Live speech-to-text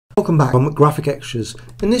Welcome back on Graphic Extras.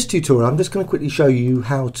 In this tutorial I'm just going to quickly show you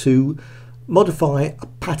how to modify a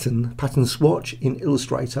pattern swatch in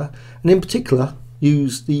Illustrator, and in particular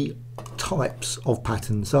use the types of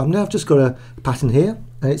patterns. So I've now just got a pattern here,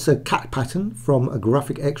 and it's a cat pattern from a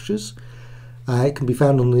Graphic Extras. It can be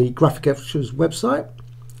found on the Graphic Extras website,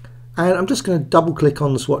 and I'm just going to double click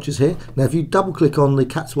on the swatches here. Now if you double click on the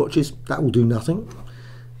cat swatches, that will do nothing.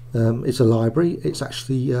 It's a library, it's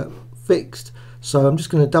actually fixed. So I'm just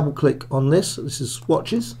going to double click on this. This is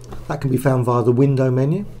swatches. That can be found via the window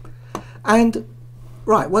menu. And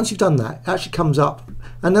right, once you've done that, it actually comes up.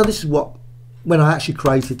 And now this is what, when I actually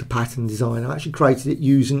created the pattern design, I actually created it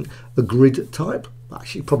using a grid type.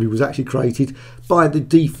 Actually, probably was actually created by the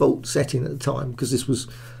default setting at the time, because this was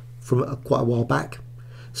from quite a while back.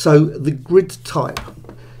 So the grid type,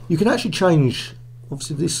 you can actually change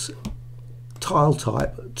obviously this tile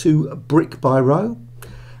type to a brick by row.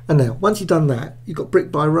 And now once you've done that, you've got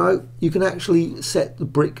brick by row, you can actually set the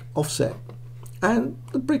brick offset, and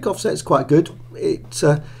the brick offset is quite good. It's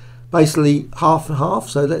basically half and half,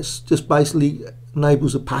 so that's just basically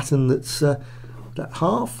enables a pattern that's that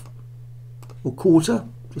half or quarter,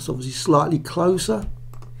 just obviously slightly closer,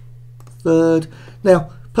 third.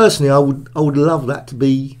 Now personally I would love that to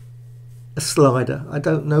be a slider. I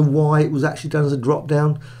don't know why it was actually done as a drop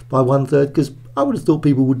down by 1/3, because I would have thought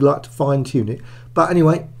people would like to fine tune it, but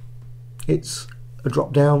anyway, it's a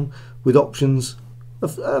drop down with options,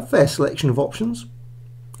 a fair selection of options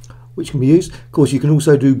which can be used. Of course you can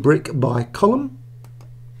also do brick by column,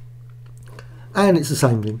 and it's the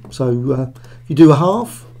same thing. So if you do a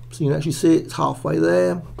half, so you can actually see it's halfway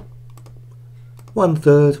there,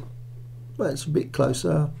 1/3, well, it's a bit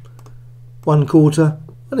closer, 1/4,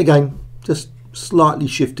 and again just slightly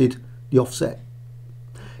shifted the offset.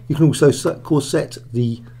 You can also of course set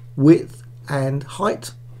the width and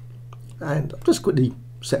height, and I'll just quickly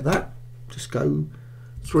set that, just go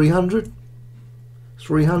 300.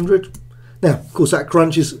 Now of course that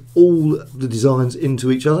crunches all the designs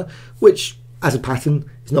into each other, which as a pattern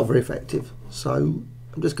is not very effective. So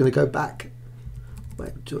I'm just going to go back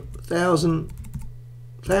maybe to 1,000,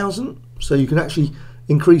 so you can actually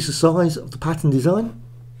increase the size of the pattern design,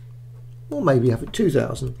 or maybe have it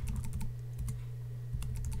 2,000,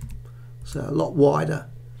 so a lot wider,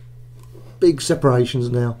 big separations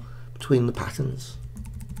now between the patterns.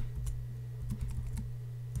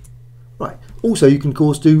 Right, also you can of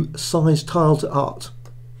course do size tile to art,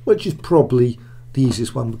 which is probably the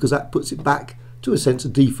easiest one, because that puts it back to a sense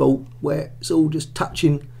of default where it's all just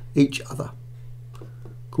touching each other.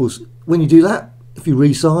 Of course when you do that, if you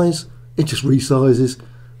resize, it just resizes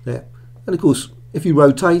there, and of course if you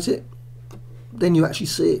rotate it, then you actually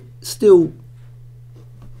see it still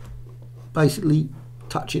basically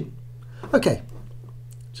touching. Okay,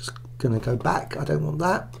 just going to go back, I don't want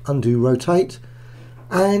that, undo rotate.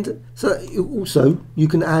 And so also you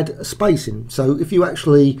can add a spacing. So if you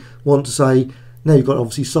actually want to say, now you've got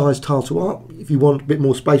obviously size tile to art, if you want a bit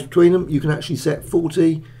more space between them, you can actually set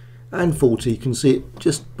 40 and 40. You can see it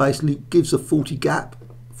just basically gives a 40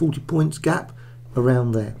 points gap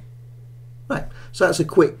around there. Right, so that's a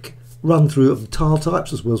quick run through of the tile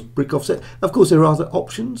types as well as brick offset. Of course there are other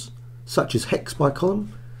options such as hex by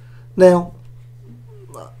column. Now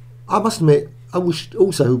I must admit, I wish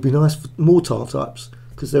also it would be nice for more tile types,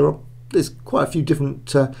 because there's quite a few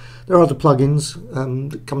different there are other plugins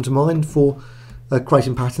that come to mind for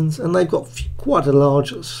creating patterns, and they've got quite a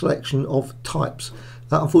large selection of types.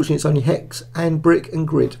 Unfortunately it's only hex and brick and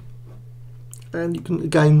grid, and you can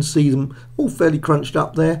again see them all fairly crunched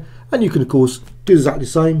up there. And you can of course do exactly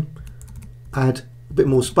the same, add a bit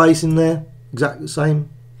more space in there, exactly the same,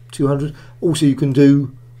 200. Also you can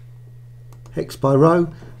do hex by row,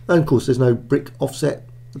 and of course there's no brick offset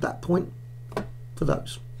at that point for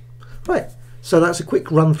those. Right, so that's a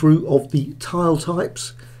quick run through of the tile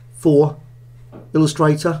types for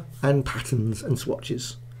Illustrator and patterns and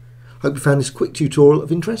swatches. Hope you found this quick tutorial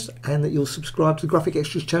of interest, and that you'll subscribe to the Graphic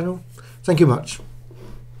Extras channel. Thank you much.